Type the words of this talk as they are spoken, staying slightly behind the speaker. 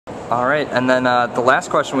All right, and then the last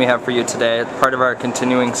question we have for you today, part of our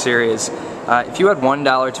continuing series, if you had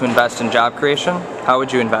 $1 to invest in job creation, how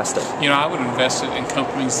would you invest it? I would invest it in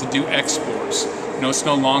companies that do exports. It's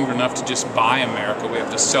no longer enough to just buy America. We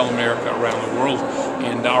have to sell America around the world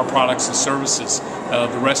and our products and services.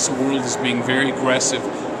 The rest of the world is being very aggressive.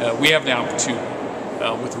 We have the opportunity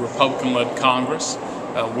with the Republican-led Congress,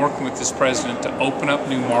 working with this president to open up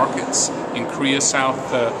new markets in Korea, South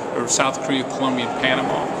Korea, Colombia, and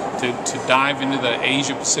Panama, to dive into the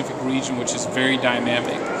Asia-Pacific region, which is very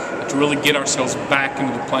dynamic, to really get ourselves back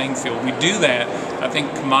into the playing field. We do that. I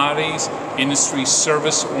think commodities, industry,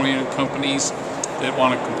 service-oriented companies that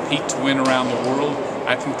want to compete to win around the world,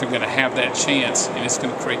 I think they're going to have that chance, and it's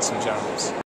going to create some jobs.